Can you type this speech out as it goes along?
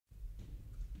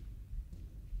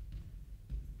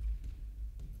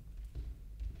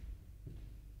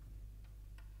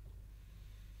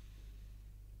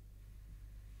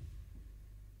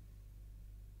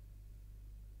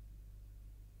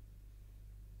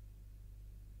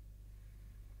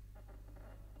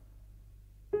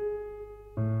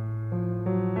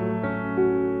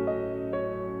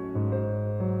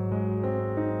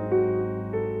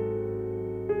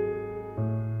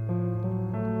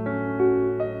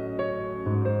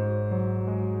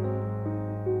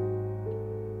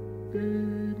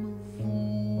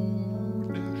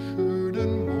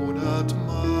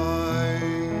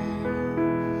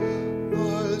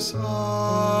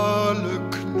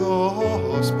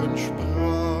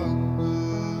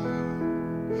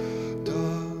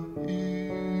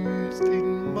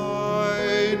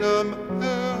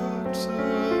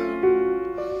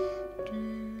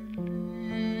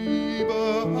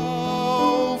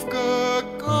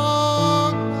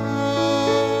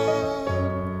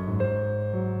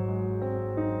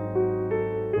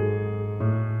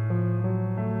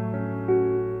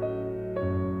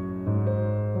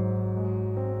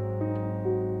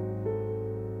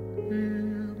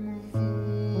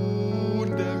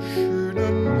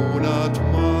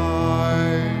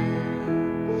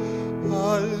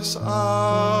als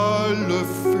alle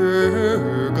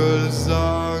Vögel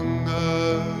sangen.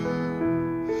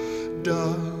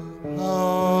 Da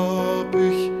hab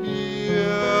ich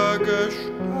hier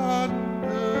gestanden,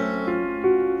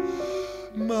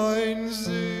 mein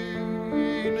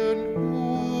Sehnen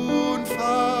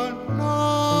unverlangen.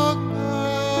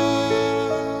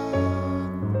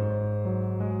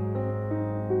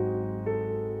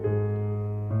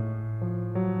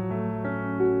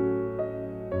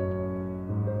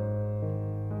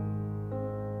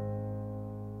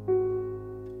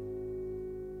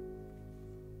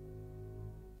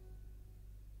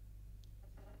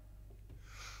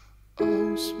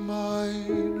 Aus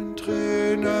meinen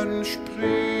Tränen spriessen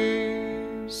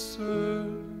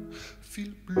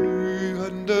viel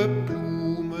blühende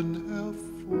Blumen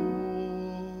hervor,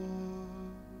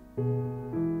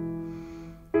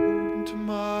 und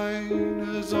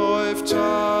meine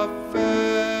Seufzer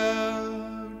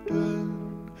werden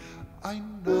ein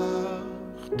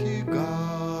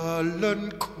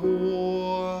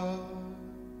Nachtigallenchor.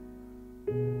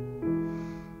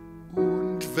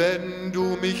 Wenn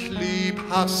du mich lieb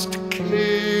hast,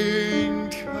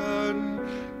 Kindchen,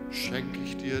 schenk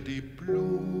ich dir die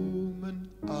Blumen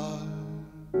all.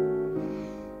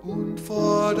 Und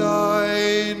vor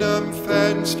deinem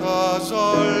Fenster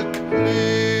soll klingen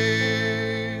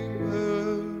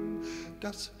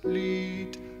das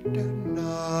Lied der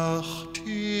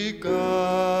Nachtigall.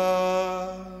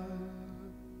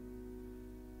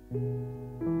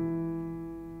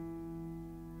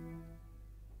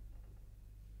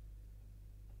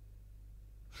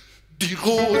 Die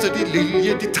Rose, die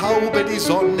Lilie, die Taube, die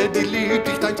Sonne, die liebt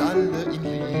dich, deint alle in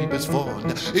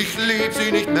Liebeswonne. Ich lieb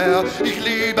sie nicht mehr, ich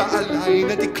liebe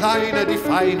alleine, die Kleine, die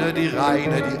Feine, die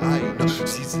Reine, die eine.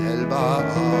 Sie selber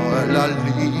aller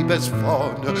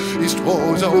Liebeswonne ist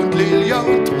Rose und Lilie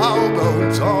und Taube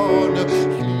und Sonne.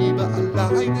 Ich liebe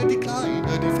alleine, die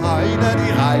Kleine, die Feine,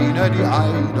 die Reine, die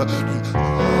eine, die eine.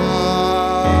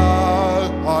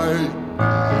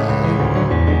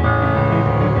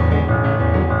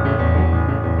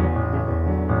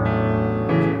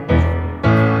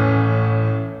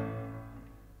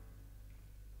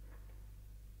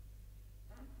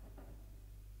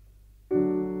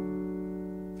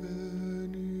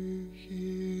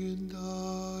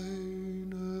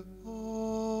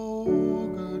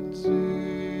 Augen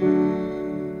sehe,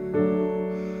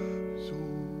 so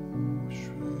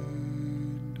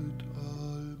schwindet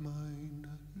all mein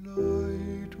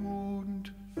Leid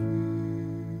und Weh.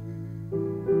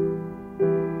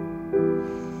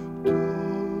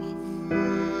 Doch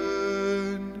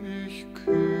wenn ich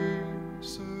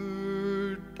küsse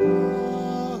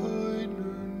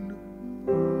deinen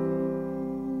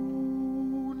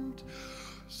Mund,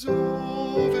 so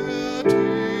werd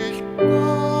ich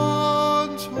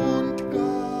ganz und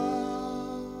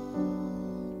gar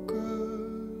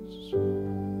gesund.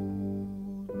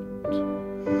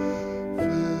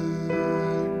 Wenn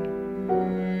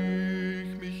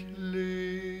ich mich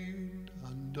lehn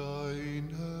an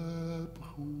deine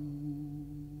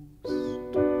Brust,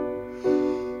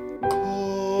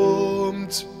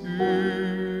 kommt's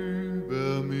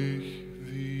über mich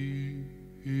wie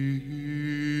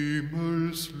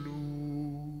Himmelslust.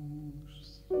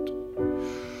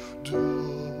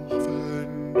 Doch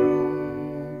wenn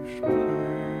du sprichst,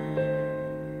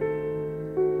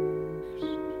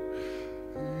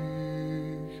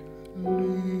 ich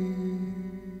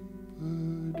liebe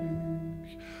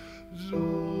dich,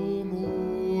 so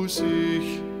muss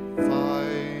ich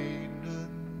weinen,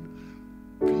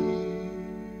 bitterlich.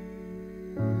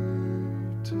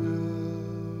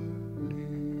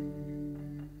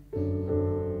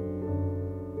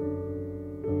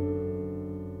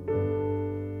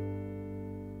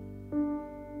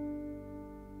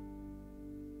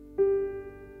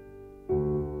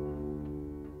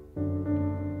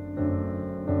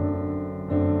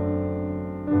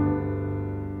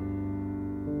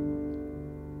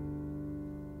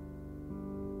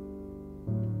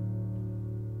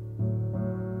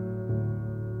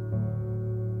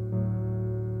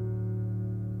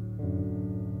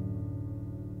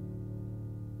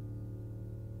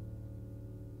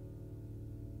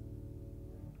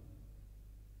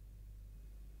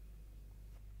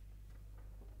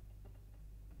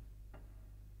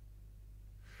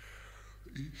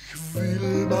 Ich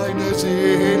will meine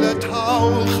Seele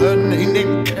tauchen in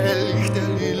den Kelch der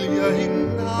Lilie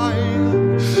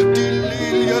hinein. Die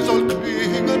Lilie soll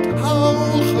klingend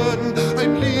hauchen,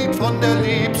 ein Lied von der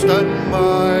Liebsten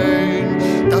mein.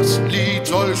 Das Lied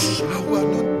soll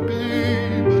schauern und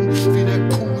beben, wie der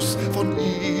Kuss von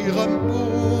ihrem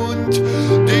Mund,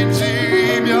 den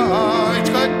sie mir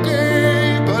einst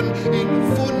gegeben.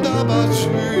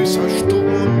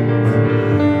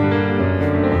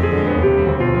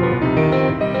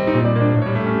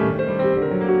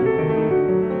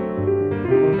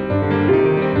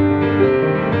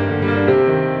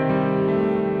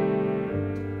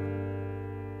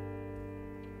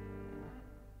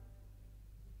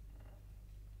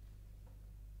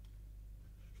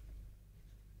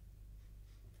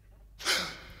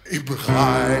 Im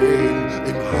Rhein,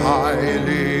 im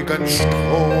heiligen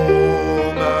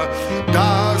Strome,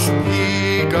 da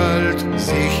spiegelt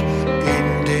sich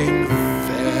in den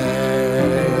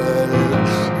Wellen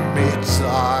mit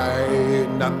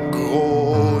seinem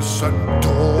großen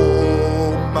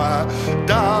Dome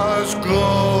das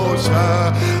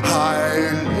große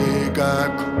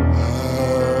heilige Köln.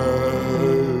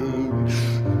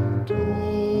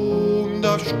 Und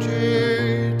da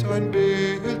steht ein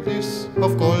Bildnis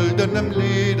auf goldenem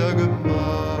Leder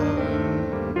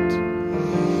gemalt,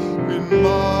 in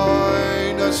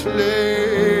meines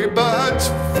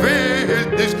Lebens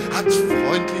Wildnis hat's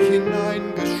freundlich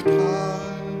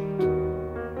hineingestrahlt.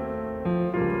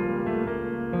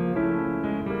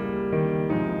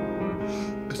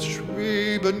 Es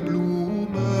schweben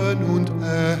Blumen und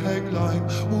Englein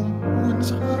um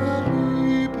unsere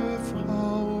liebe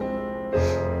Frau.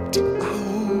 Die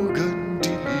Augen,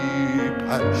 die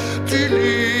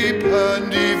lieben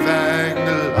die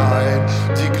Wänglein,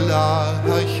 die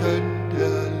gleichen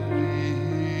der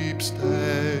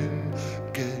Liebsten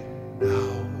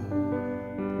genau.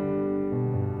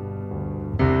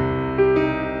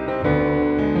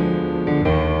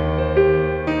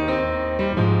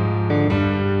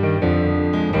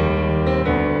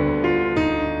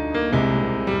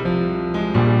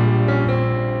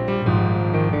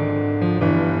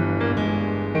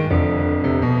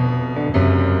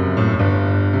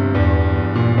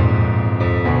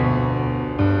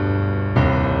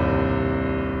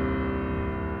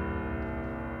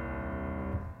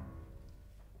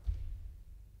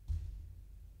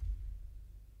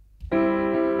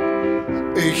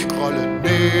 Ich grolle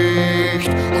nicht,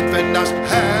 und wenn das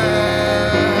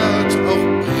Herz auch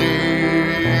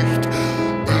bricht,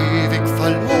 ewig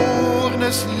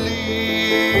verlorenes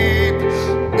Lieb,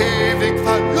 ewig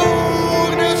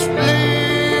verlorenes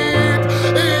Lieb.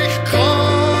 Ich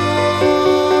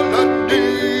grolle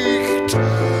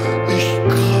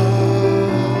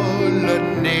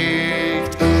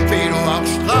nicht, wie du auch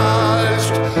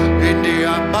strahlst in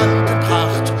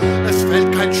Diamantenpracht, es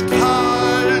fällt kein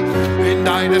Strahl in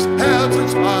deines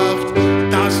Herzens Macht,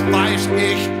 das weiß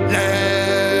ich längst.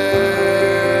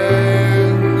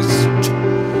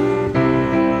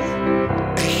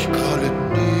 Ich grolle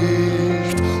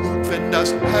nicht, und wenn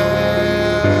das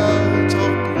Herz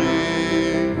auch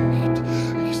bricht,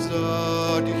 ich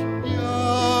sah dich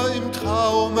ja im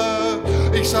Traume,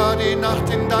 ich sah die Nacht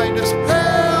in deines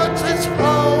Herzens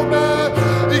Raume,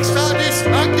 ich sah die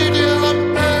Schlange, die dir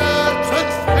am Herzen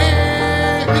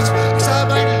frisst, ich sah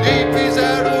mein Lieb, wie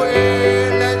sehr du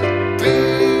elend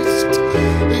bist.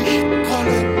 Ich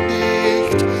grolle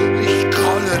nicht, ich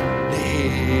grolle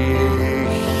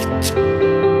nicht.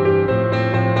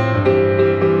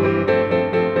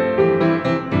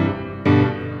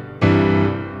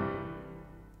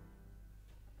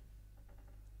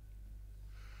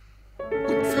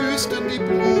 Und wüssten die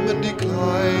Blumen, die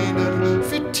kleinen,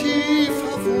 wie tief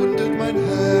verwundet mein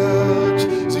Herz,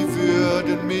 sie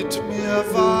würden mit mir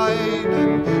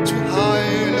weinen, zu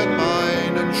heilen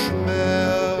meinen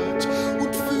Schmerz.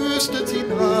 Und wüssten sie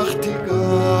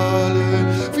Nachtigalle,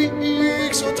 wie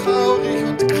ich so traurig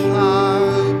und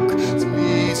krank, sie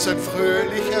ließen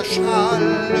fröhlich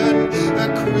erschallen,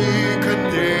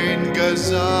 erquieken den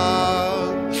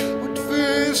Gesang. Und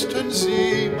wüssten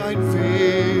sie mein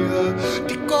Wehe,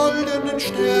 die goldenen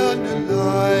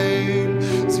Sternelein,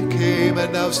 sie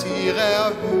kämen aus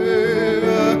ihrer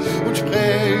Höhe und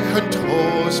sprächen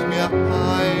Trost mir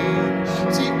ein.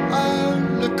 Sie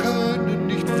alle können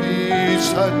nicht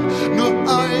wissen, nur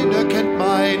eine kennt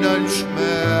meinen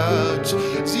Schmerz.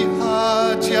 Sie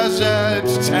hat ja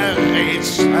selbst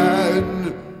zerrissen,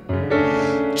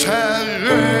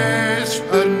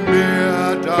 zerrissen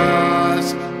mir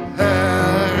das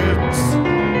Herz.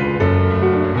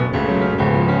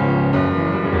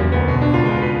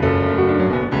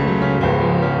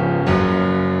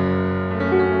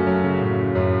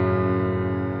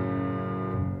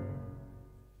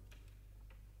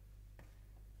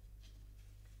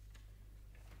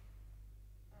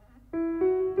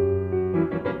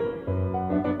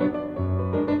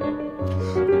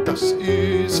 Das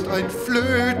ist ein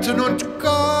Flöten und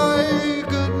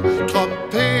Geigen,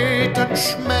 Trompeten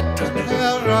schmettern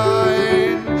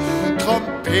herein,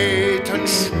 Trompeten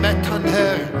schmettern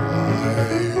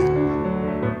herein.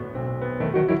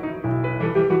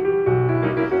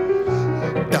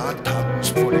 Da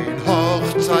tanzt vor den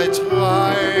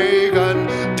Hochzeitsreigen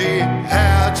die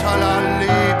Herz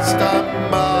allerliebster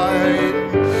mein,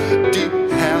 die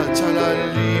Herz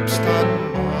allerliebster mein.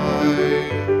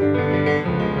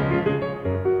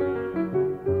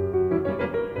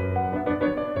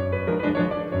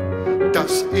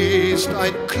 Das ist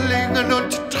ein Klingen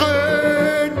und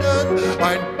Dröhnen,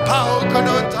 ein Pauken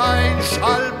und ein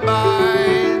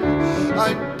Schalmein,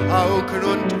 ein Pauken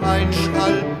und ein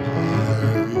Schalmein.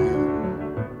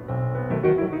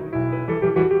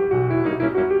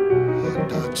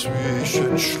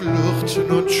 Dazwischen Schluchzen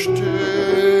und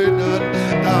Stöhnen,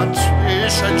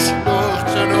 dazwischen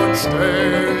Schluchzen und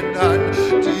Stöhnen,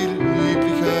 die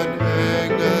lieblichen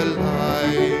Engelein.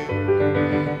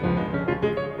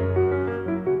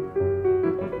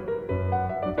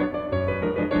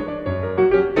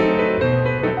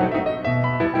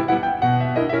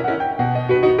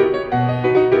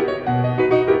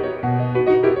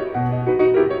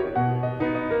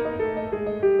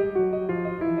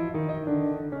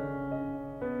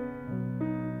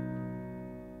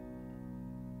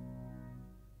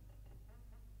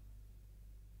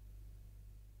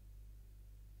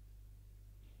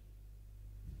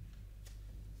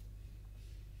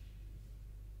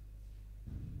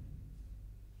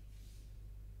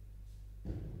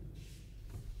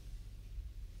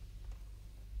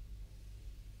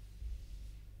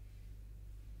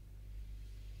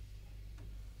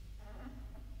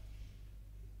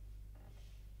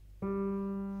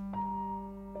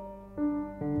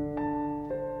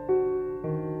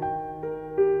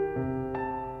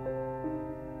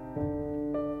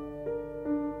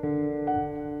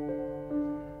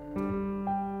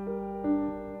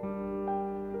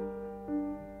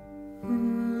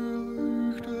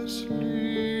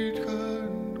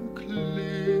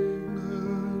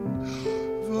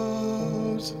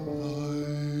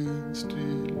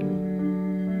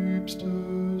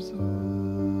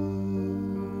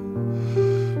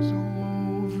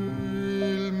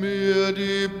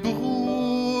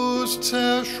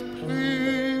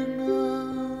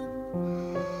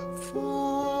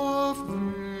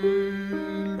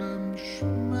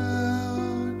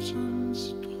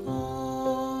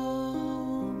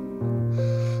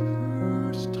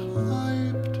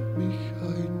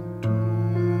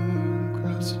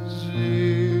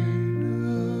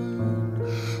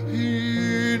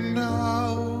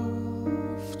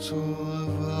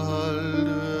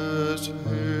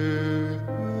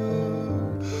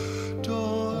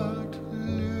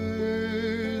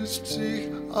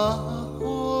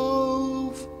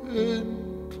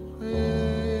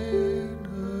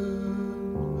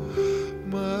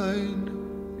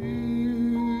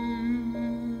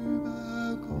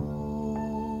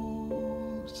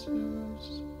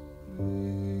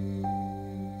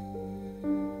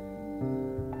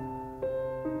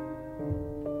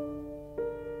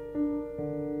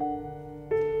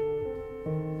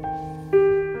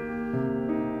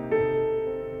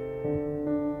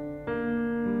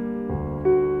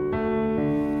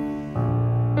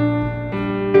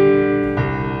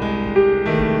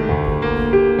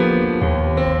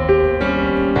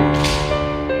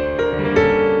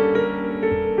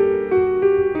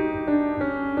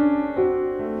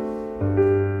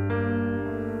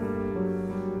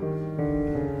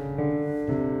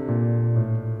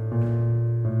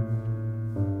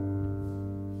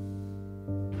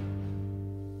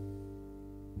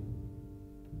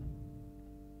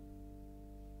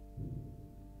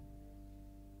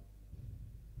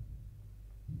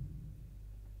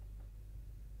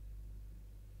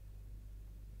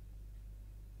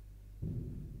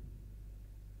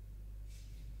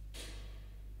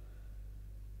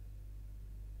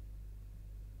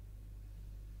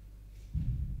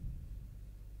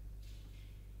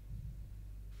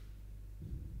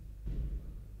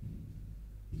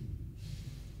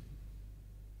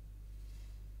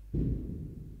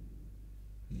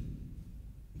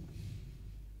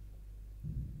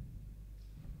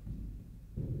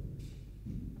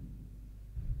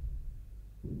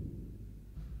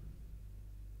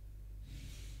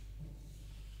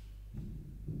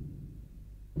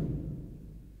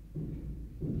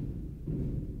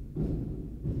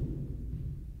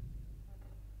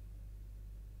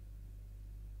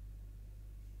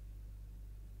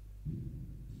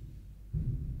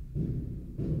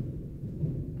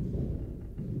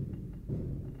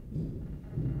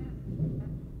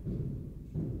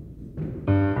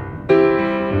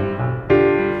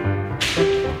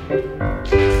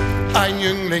 Ein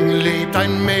Jüngling liebt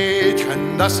ein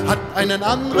Mädchen, das hat einen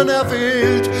anderen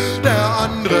erwählt. Der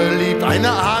andere liebt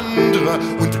eine andere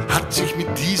und hat sich mit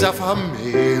dieser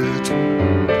vermählt.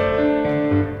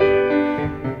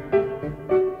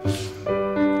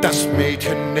 Das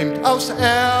Mädchen nimmt aus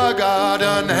Ärger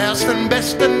den ersten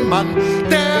besten Mann,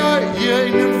 der ihr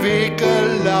in den Weg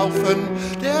gelaufen.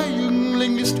 Der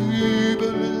Jüngling ist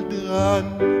übel dran.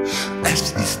 Es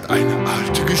Es ist eine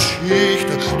alte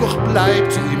Geschichte, doch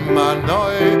bleibt sie immer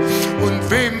neu. Und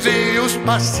wem sie just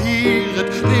passiert,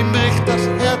 dem bricht das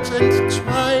Herz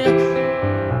entzwei.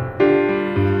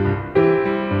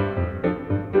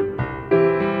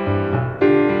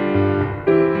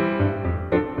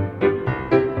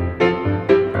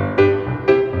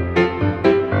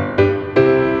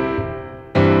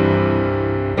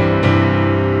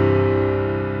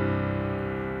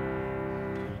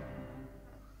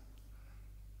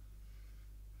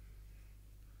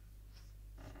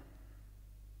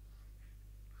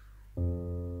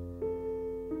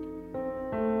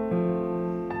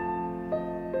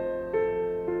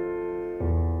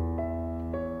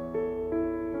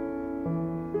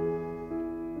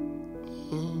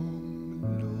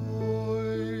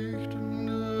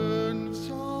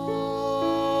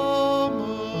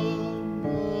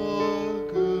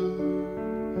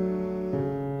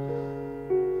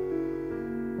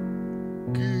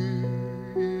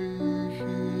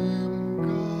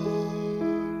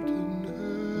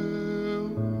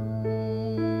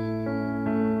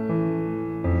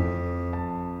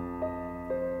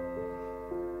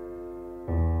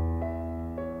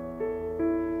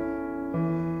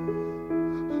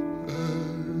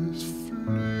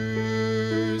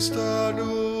 Flüstern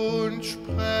und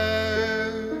sprechen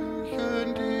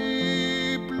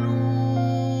die Blumen.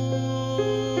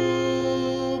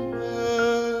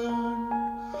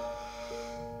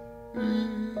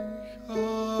 Ich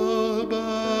aber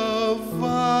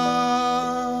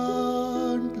wandle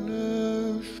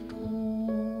stumm.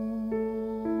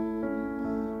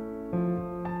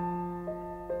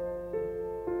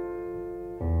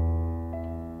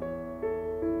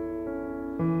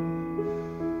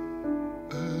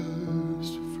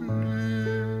 Es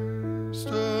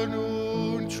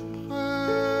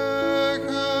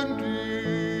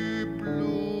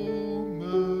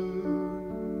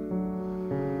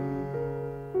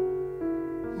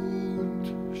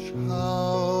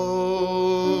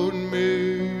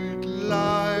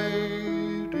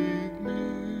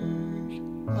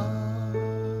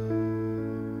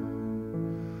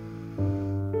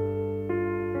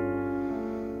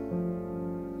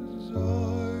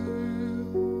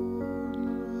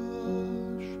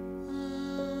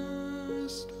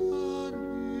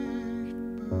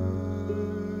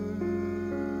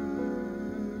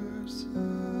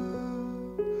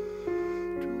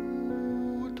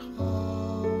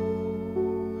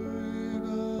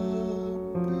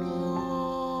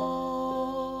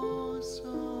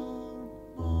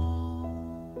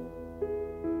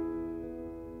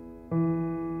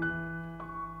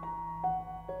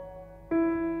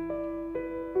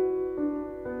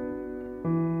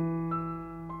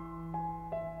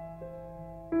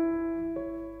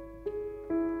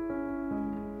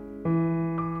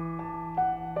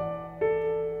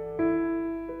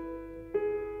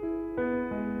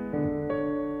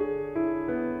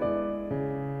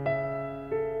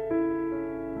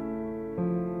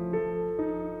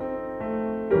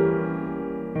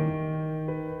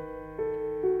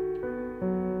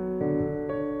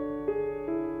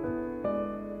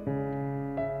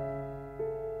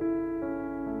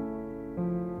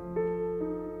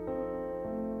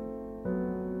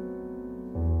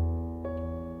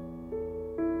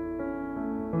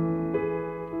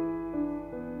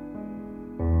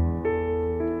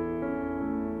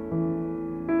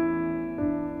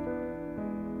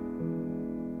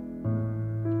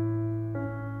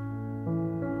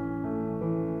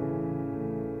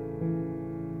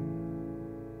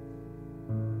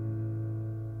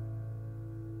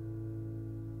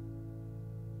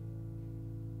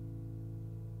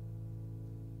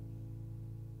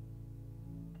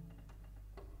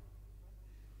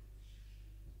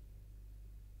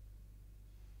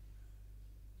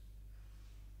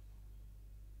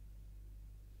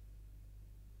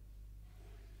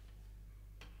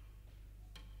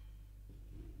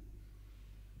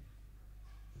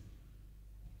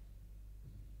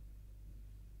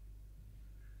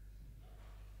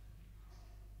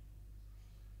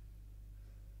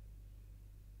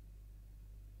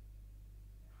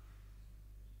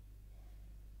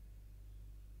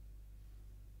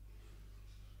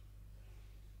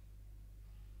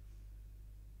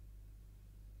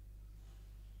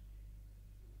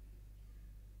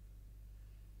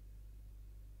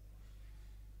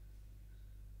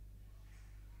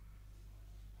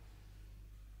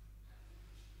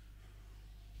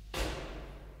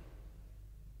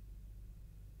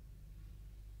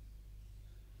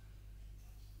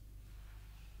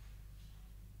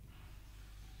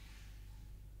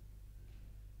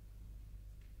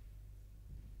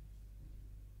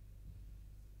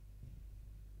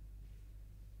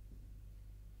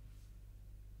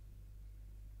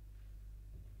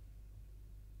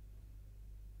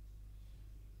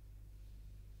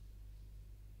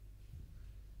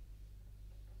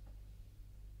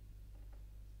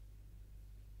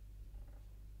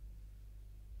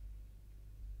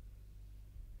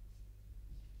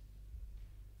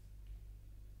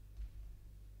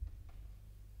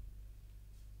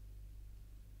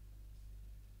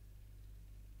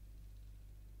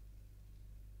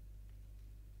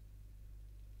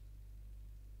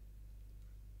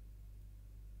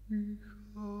Ich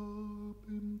hab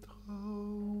im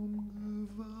Traum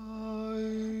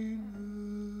geweinet.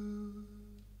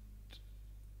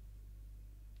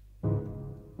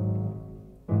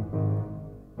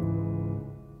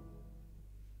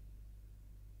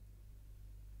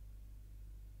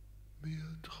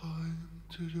 Mir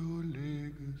träumte, du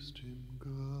lägest im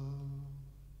Grab.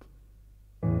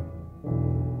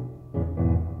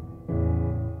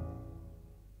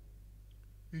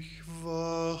 Ich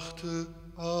wachte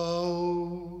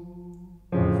auf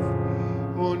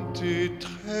und die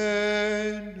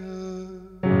Träne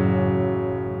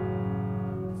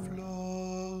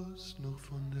floss noch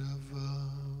von der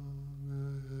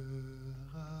Wange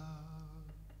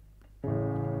herab.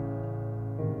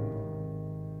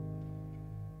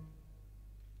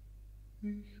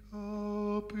 Ich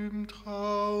hab im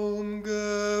Traum geweinet.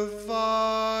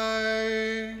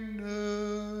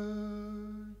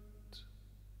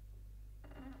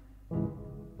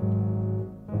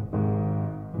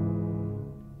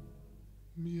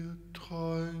 Mir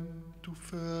träumt, du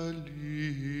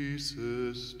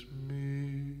verließest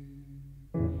mich.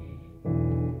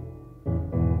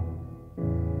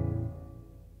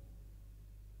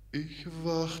 Ich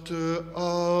wachte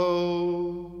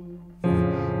auf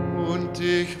und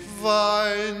ich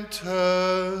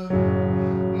weinte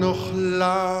noch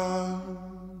lange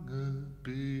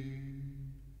bitterlich.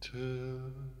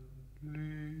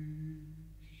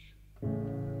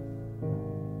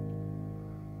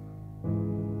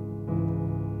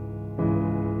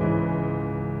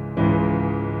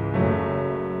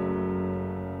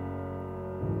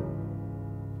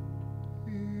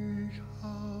 Ich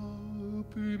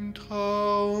hab im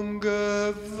Traum geweinet,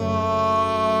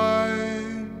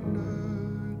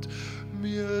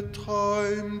 mir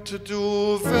träumte,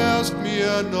 du wärst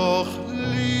mir noch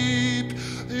lieb.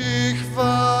 Ich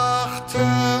wachte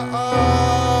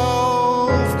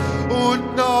auf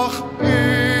und noch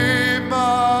immer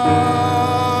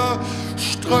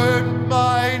strömt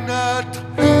meine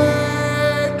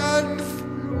Tränenflut.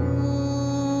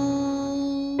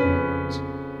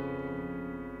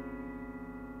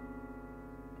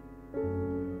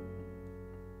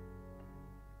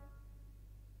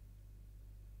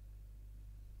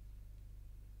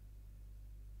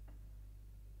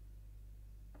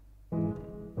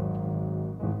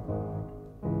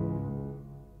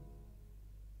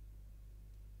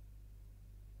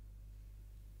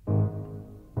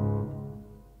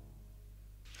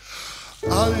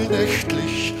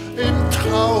 Allnächtlich im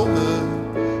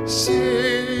Traume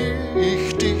seh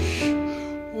ich dich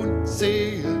und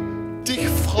sehe dich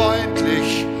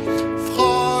freundlich,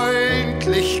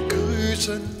 freundlich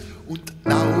grüßen und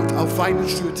laut aufweinen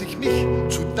stürz ich mich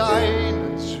zu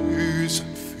deinen süßen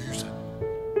Füßen.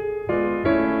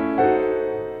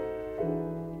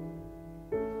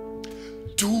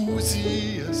 Du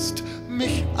siehst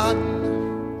mich an,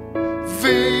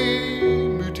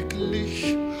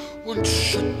 wehmütiglich und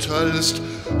schüttelst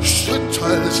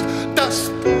das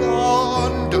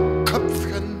blonde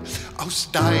Köpfchen. Aus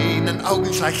deinen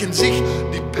Augen schleichen sich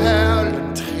die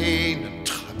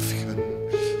Perlentränentröpfchen.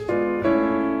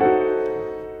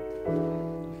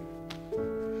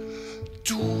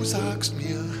 Du sagst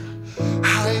mir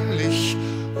heimlich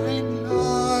ein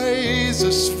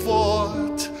leises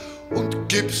Wort und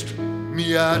gibst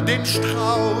mir den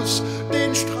Strauß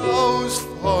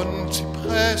von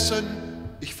Zypressen.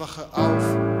 Ich wache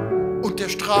auf und der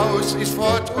Strauß ist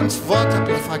fort, uns Wort hab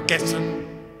ich vergessen.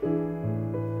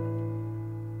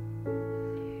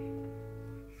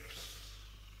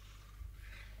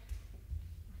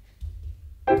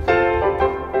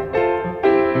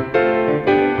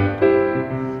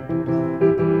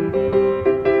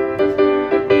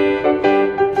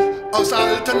 Aus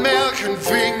alten Märchen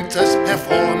winkt es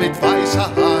hervor mit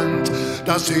weißer Hand.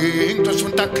 Da singt es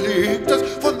und da klingt es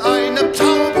von einem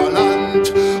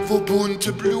Zauberland, wo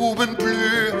bunte Blumen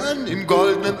blühen im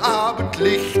goldenen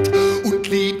Abendlicht und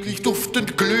lieblich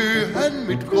duftend glühen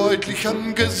mit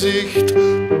bräutlichem Gesicht.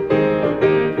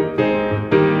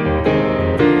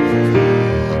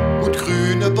 Und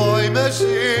grüne Bäume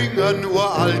singen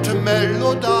uralte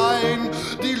Melodien,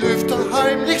 die Lüfte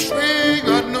heimlich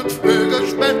schwingen und Vögel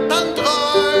schmetternd rein.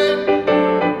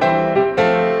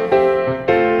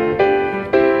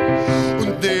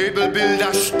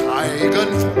 Steigen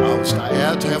von aus der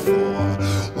Erde hervor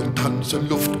und tanzen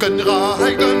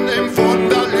Luftgenreigen im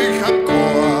wunderlichen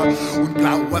Chor. Und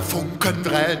blaue Funken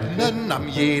brennen an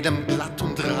jedem Blatt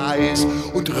und Reis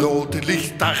und rote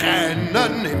Lichter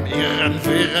rennen im irren,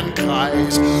 wirren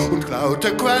Kreis. Und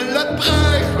laute Quellen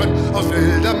brechen aus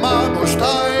wildem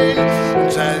Marmorstein und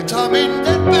seltsam in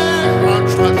den Bären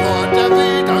strahlt fort der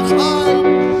Widerschein.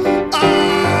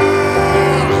 Ah!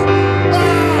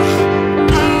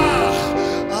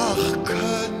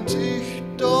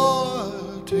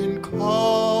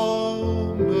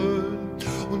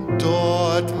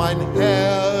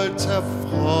 Herz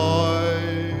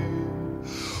erfreuen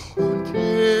und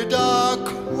jeder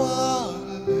Qual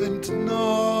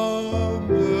entnommen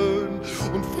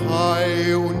und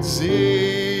frei und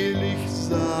selig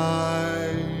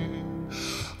sein.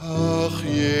 Ach,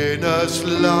 jenes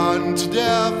Land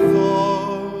der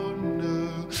Wonne,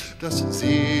 das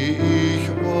seh ich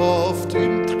oft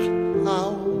im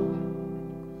Traum,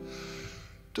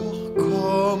 doch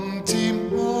kommt die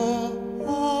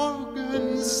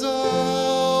Morgensonne,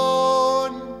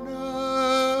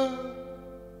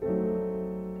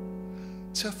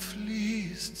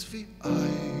 zerfließt wie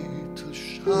eitel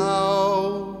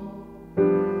Schaum,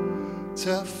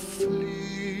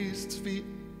 zerfließt wie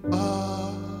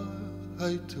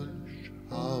eitel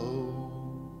Schaum.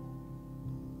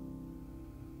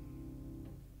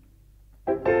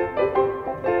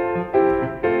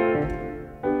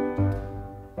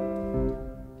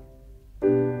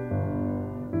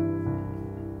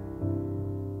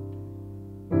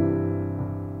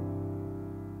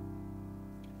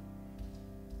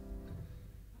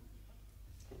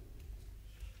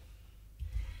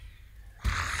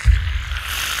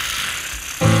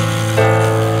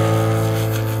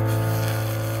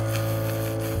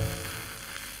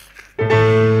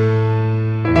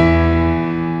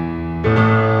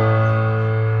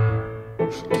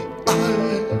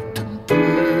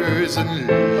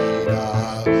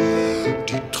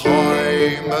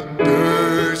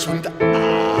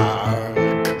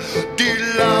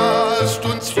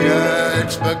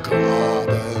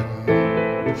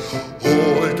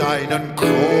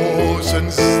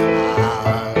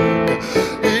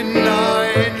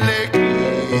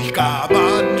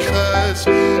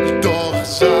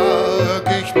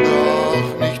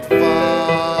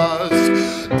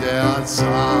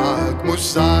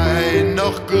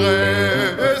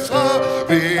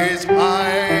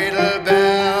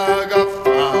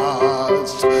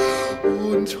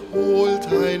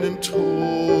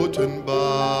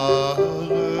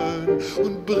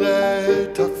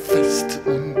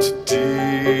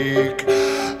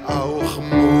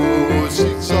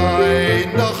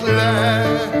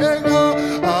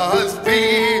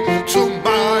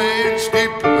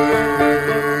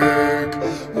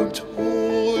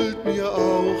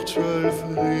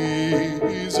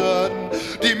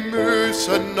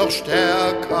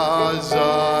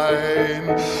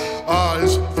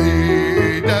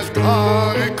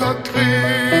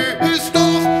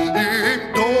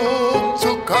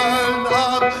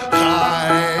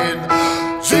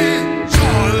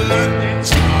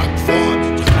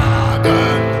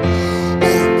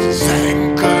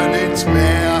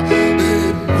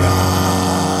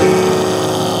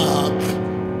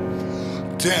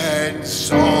 Denn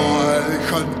so